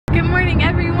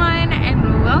everyone,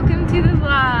 and welcome to the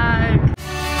vlog.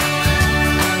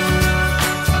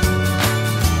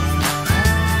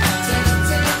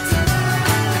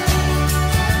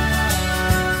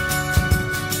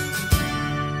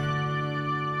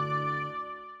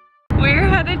 We're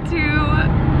headed to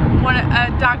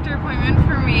a doctor appointment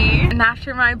for me, and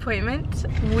after my appointment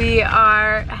we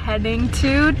are heading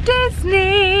to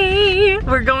Disney.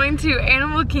 We're going to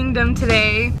Animal Kingdom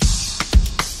today.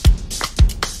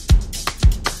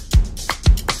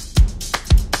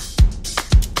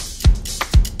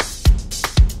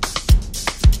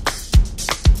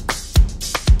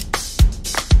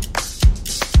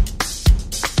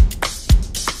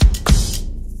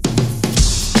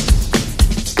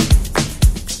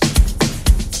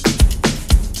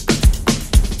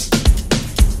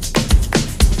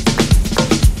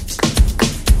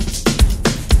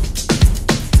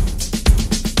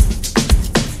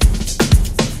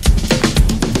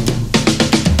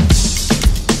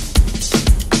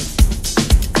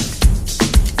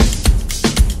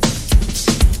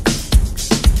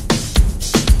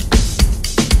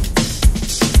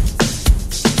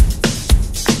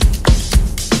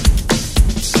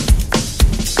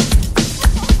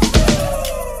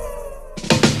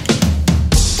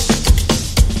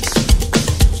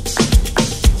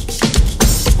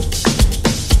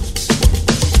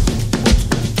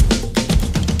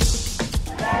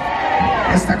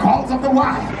 It's the calls of the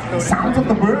wild, the sounds of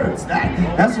the birds.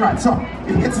 That's right. So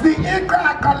it's the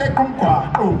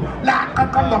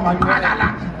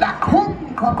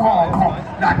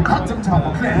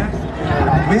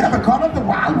we have a call of the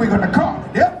wild. We're gonna call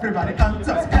everybody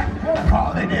answers.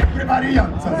 Calling everybody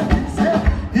answers.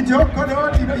 You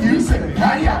say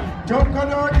hiya.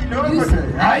 You say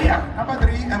hiya. How about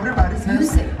three? Everybody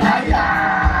says hiya.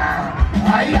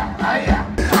 Hiya. Hiya.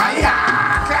 Hiya.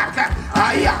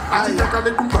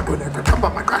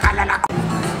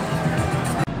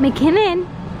 McKinnon,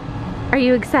 are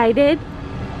you excited?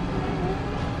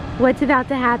 What's about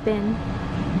to happen?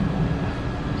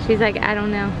 She's like, I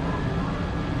don't know.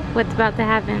 What's about to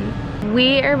happen?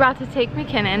 We are about to take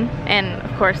McKinnon, and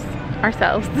of course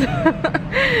ourselves,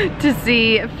 to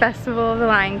see Festival of the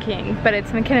Lion King, but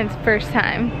it's McKinnon's first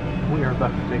time. We are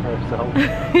about to take ourselves.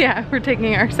 Yeah, we're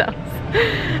taking ourselves.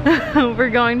 We're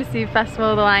going to see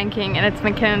Festival of the Lion King, and it's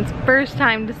McKinnon's first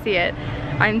time to see it.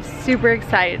 I'm super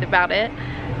excited about it.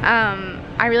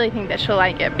 I really think that she'll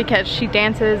like it because she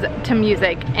dances to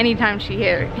music anytime she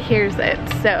hears it,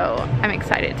 so I'm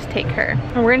excited to take her.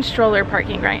 We're in stroller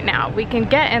parking right now. We can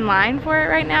get in line for it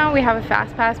right now. We have a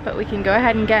fast pass, but we can go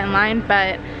ahead and get in line,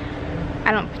 but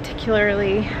I don't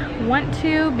particularly want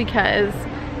to because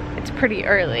it's pretty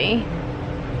early.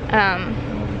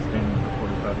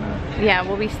 Yeah,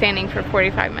 we'll be standing for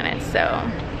 45 minutes, so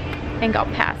I think I'll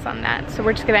pass on that. So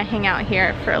we're just gonna hang out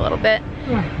here for a little bit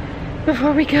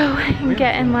before we go and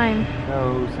get in line.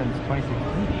 No, since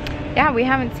 2016. Yeah, we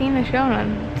haven't seen the show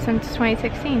since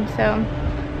 2016, so.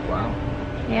 Wow.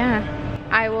 Yeah,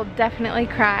 I will definitely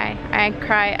cry. I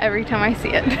cry every time I see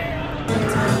it.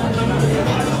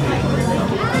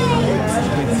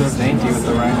 It's so dainty with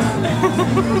the rhino.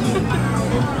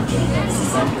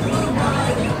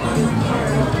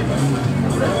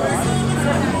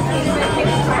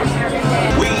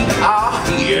 We are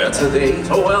here today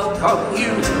to welcome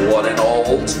you one and all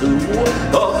to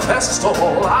the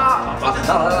Festival of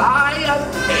the Lion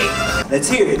King. Let's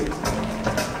hear it.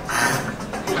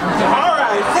 All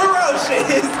right, ferocious.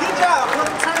 Good job.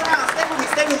 Turn around.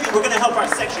 Stay with me. We're gonna help our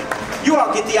section. You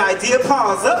all get the idea.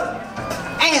 Pause up.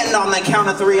 And on the count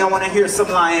of three, I want to hear some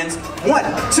lions. 1,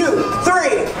 2,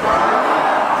 3.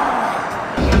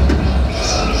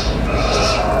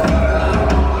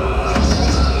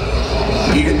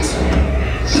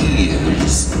 It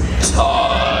is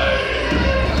time.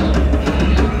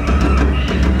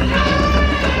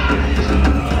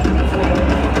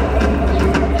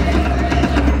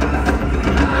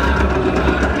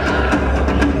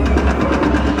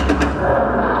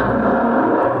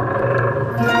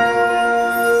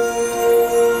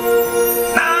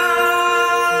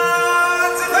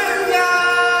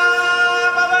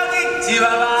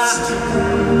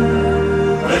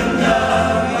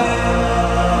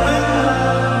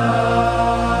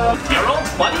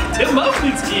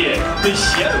 The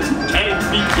show can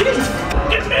begin.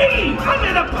 It's me! I'm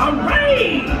in a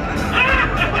parade!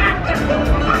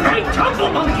 Hey, tumble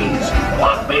monkeys!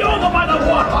 Walk me over by the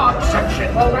warthog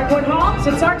section! All right, Warthogs,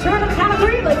 it's our turn on the count of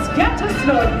three. Let's get to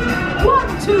snug.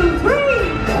 1, 2, 3!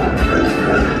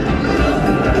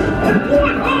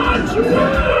 Warthogs,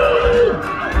 roll!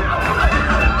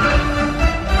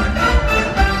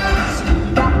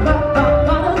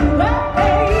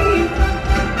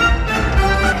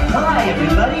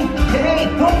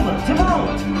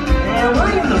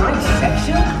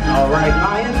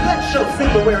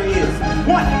 know where he is.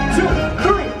 1, 2,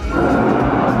 3.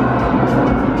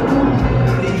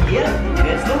 Yep,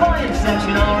 it's the lion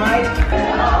section, all right.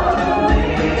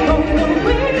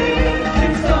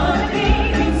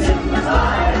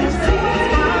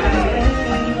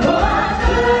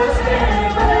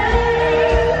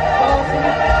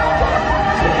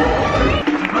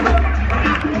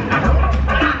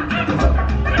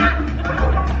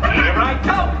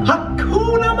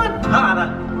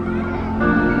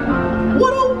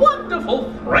 What a wonderful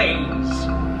phrase!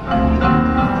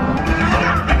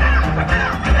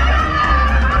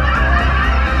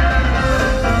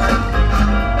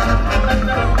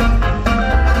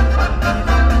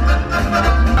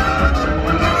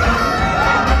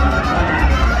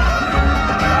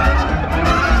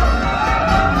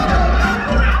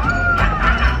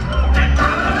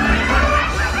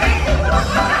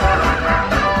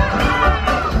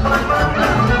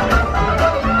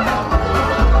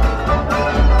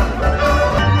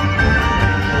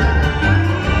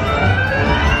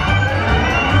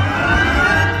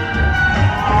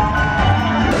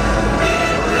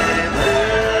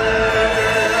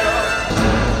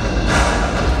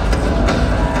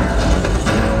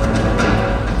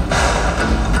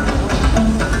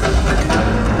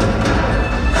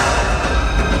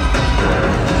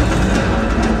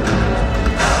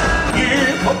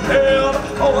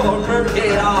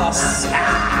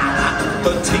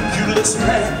 Meticulous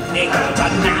planning,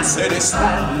 tenacity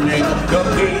spanning, the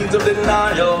gate of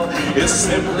denial is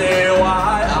simply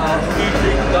why I'll be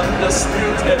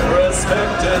undisputed,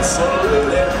 respected,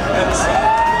 saluted, and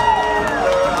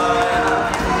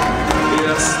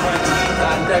yes, my teeth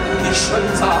and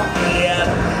ignitions are here,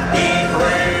 be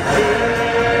prepared.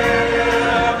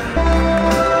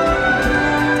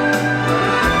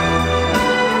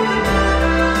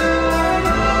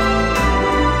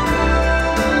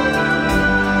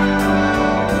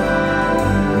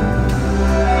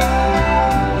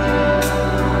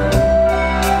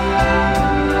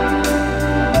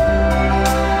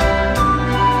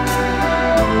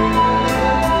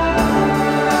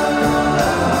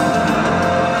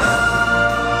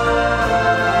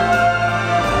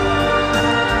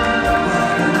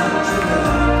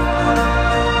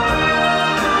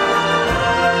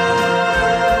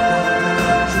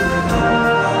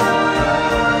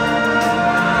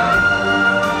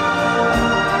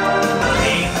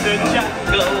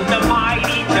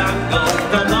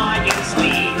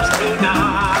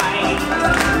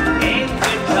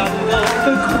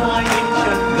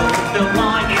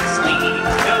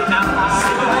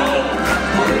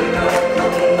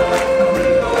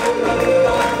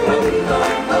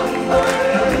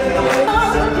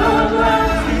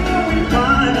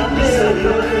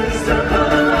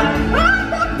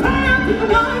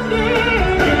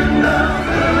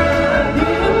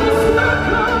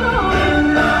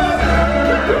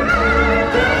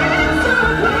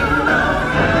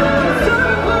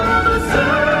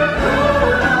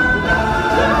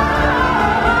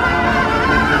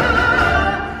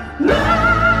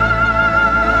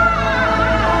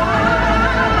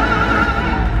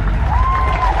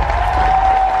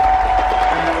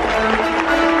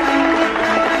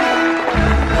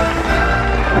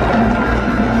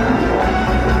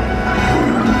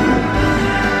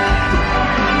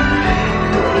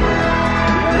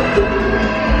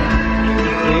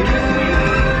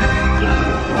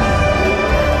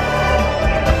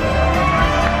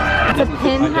 The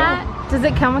pin hat? Does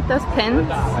it come with those pins?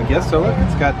 I guess so. Look,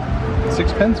 it's got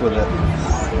 6 pins with it.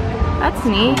 That's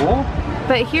neat. Cool.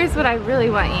 But here's what I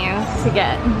really want you to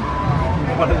get.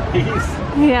 One of these.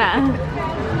 Yeah.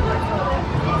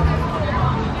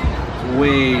 It's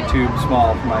way too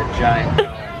small for my giant.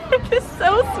 It's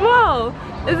so small.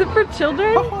 Is it for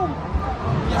children?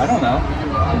 I don't know.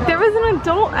 There was an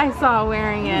adult I saw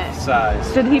wearing it.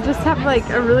 Size. Did he just have like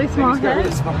a really small He's got a head?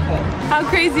 really small head. How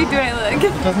crazy do I look?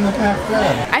 Doesn't look half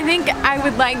bad. I think I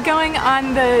would like going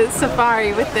on the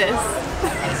safari with this.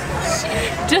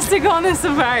 Just to go on the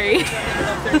safari.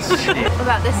 What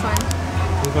about this one?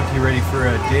 Look like you're ready for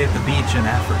a day at the beach in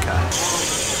Africa.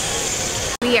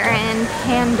 We are in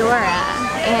Pandora,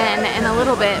 and in a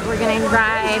little bit we're going to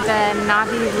ride the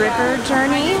Navi River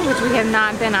Journey, which we have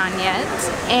not been on yet.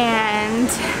 And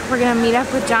we're going to meet up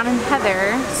with John and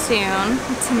Heather soon.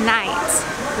 Tonight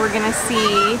we're going to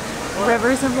see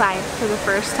Rivers of Life for the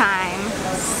first time.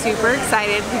 Super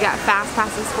excited. We got fast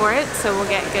passes for it, so we'll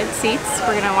get good seats.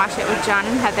 We're going to watch it with John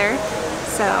and Heather,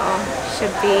 so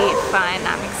should be fun.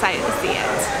 I'm excited to see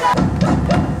it.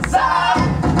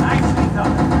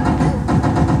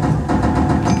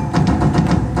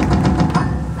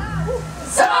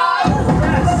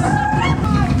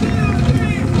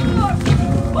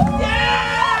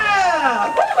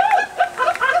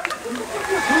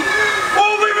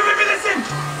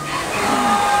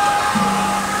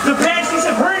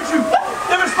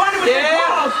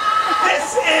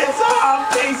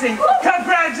 amazing.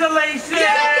 Congratulations!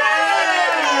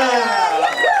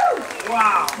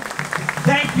 Wow.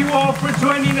 Thank you all for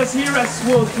joining us here at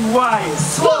Satu'li.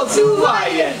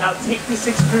 Now take this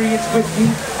experience with you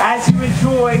as you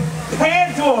enjoy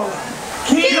Pandora.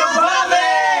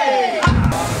 Ciera+Matthew!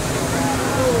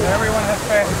 Everyone has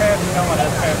fast pass, no one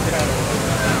has fast pass.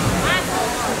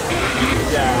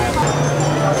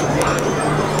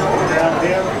 Down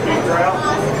here, big route.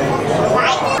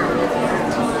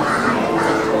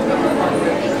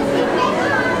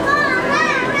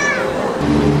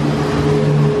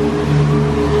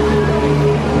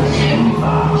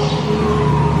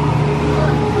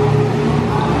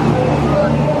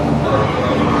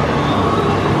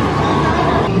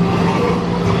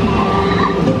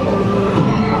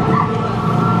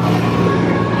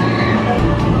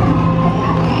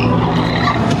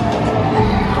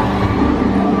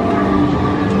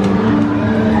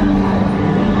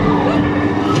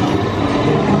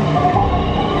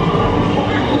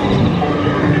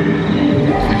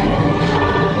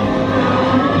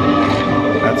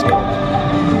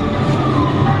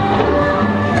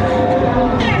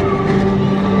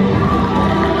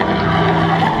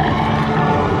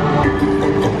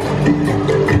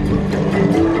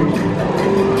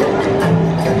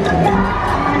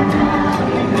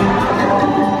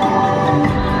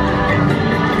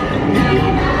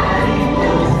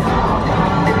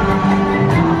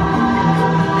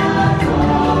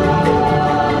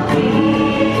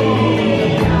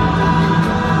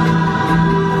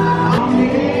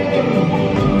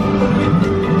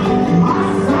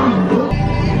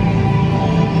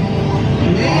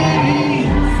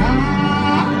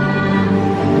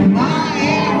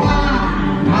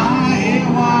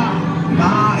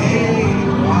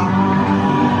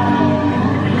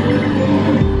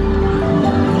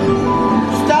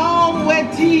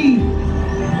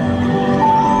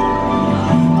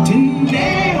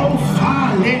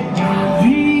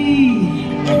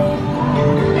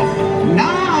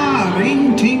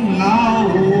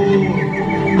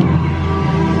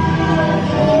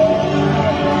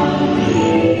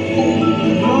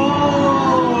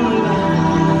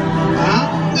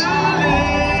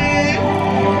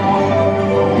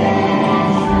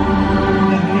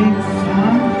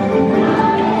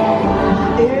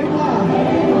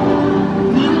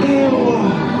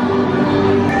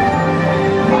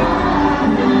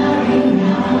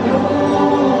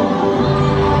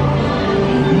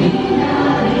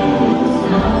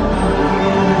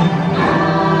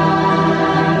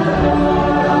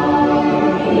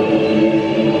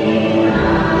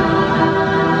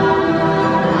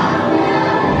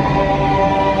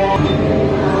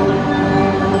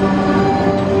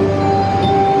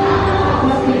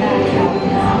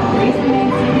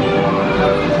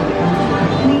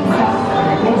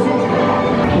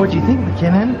 What'd you think,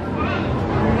 McKinnon?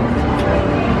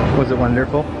 Was it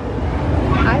wonderful?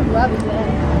 I loved it.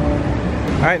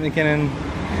 All right, McKinnon,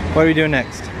 what are we doing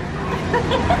next? I'm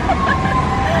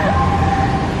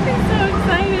so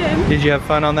excited. Did you have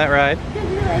fun on that ride? Did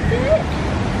you like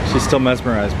it? She's still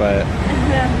mesmerized by it.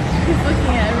 Yeah, she's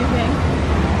looking at everything.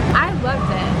 I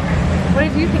loved it. What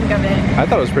did you think of it? I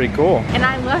thought it was pretty cool. And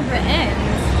I love the end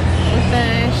with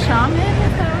the shaman.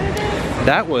 Is that what it is?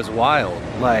 That was wild.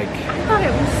 Like, I thought it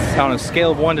was so on a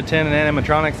scale of 1 to 10 in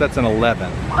animatronics, that's an 11.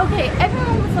 Okay,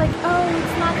 everyone was like, oh,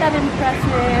 it's not that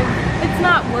impressive. It's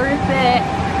not worth it.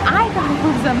 I thought it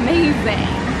was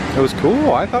amazing. It was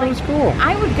cool. I thought it was cool.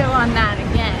 I would go on that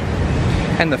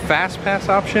again. And the fast pass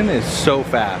option is so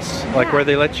fast. Like Yeah, where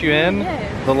they let you in, it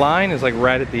is. the line is like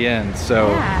right at the end. So,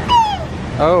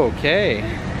 Yeah. okay.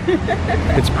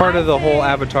 It's part of the whole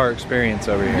Avatar experience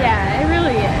over here. Yeah, it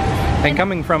really is. And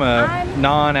coming from a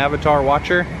non-Avatar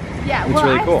watcher, Yeah, it's well,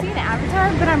 really cool. I've seen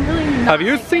Avatar, but I'm really not. Have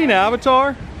you seen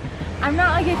Avatar? I'm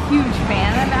not like a huge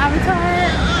fan of Avatar,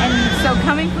 and so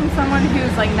coming from someone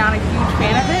who's like not a huge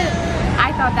fan of it,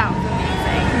 I thought that was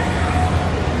amazing.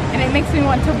 And it makes me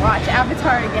want to watch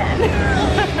Avatar again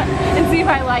and see if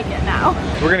I like it now.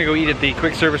 We're gonna go eat at the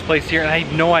quick service place here, and I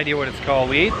have no idea what it's called.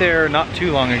 We ate there not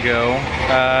too long ago.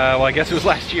 Well, I guess it was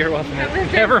last year, wasn't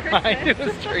it? Never mind, it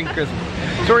was during Christmas.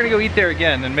 So we're gonna go eat there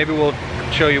again, and maybe we'll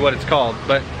show you what it's called.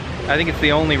 But I think it's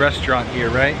the only restaurant here,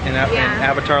 right? In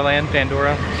Avatar Land,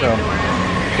 Pandora. So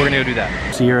we're gonna go do that.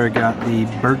 Ciera got the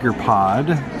burger pod,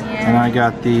 and I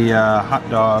got the hot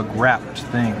dog wrapped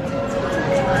thing.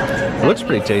 It looks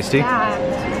pretty tasty.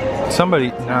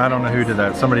 Somebody, no, I don't know who did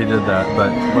that. Somebody did that,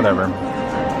 but whatever.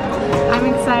 I'm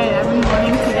excited. I've been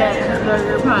wanting to get a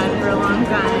burger pod for a long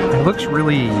time. It looks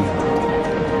really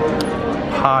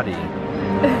potty.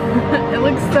 It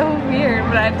looks so weird,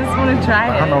 but I just want to try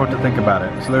it. I don't know what to think about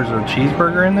it. So there's a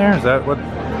cheeseburger in there? Is that what?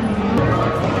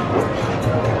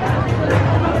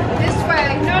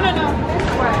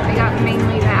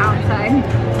 mainly the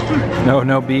outside. No,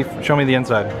 no beef. Show me the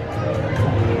inside.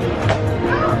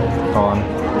 Hold on.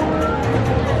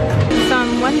 So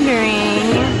I'm wondering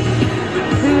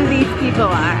who these people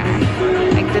are.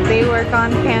 Like, did they work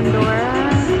on Pandora?